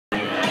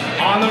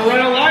On the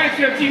Red Alliance,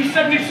 we have Team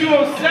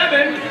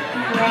 7207.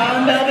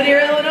 From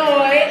Belvedere,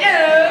 Illinois,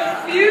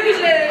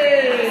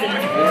 Fusion.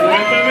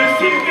 With them is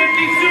Team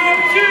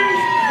 5202.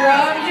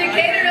 From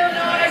Decatur,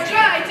 Illinois,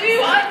 Try to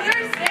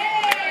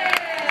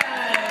Understand.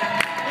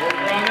 Over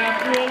on that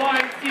Blue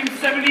Alliance, Team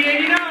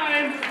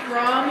 7089.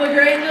 From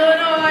LaGrange,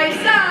 Illinois,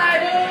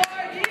 Cyborg.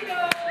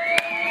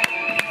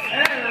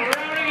 And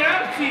rounding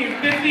out Team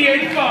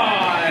 5085.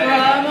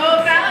 From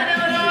O'Fallon,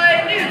 Illinois,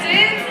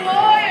 Newton's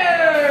Lawyers.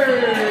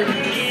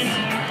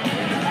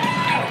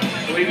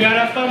 We've got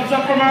a thumbs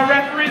up from our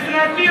referees and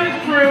our field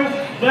crew.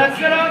 Let's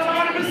get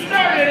autonomous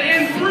started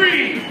in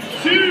 3,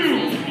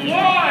 2, 1,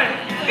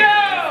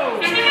 go!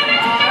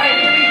 Alright,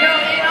 here we go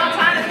in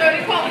autonomous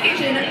voting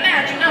qualification,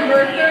 match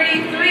number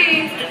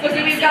 33. Looks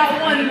like we've got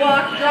one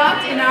block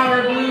dropped in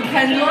our blue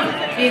pendulum.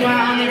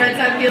 Meanwhile, on the red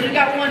side of the field, we've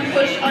got one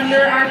push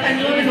under our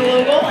pendulum in the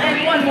low goal,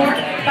 and one more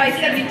by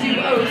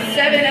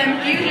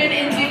 7207M Fusion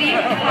into the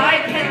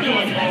high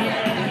pendulum.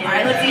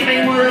 Alright, let's see if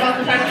any more robots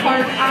will try to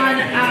park on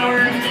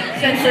our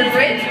center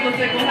bridge. Looks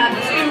like we'll have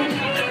two,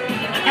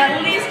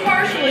 at least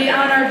partially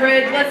on our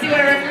bridge. Let's see what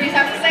our referees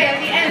have to say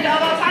at the end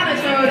of autonomous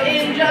mode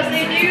in just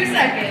a few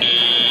seconds.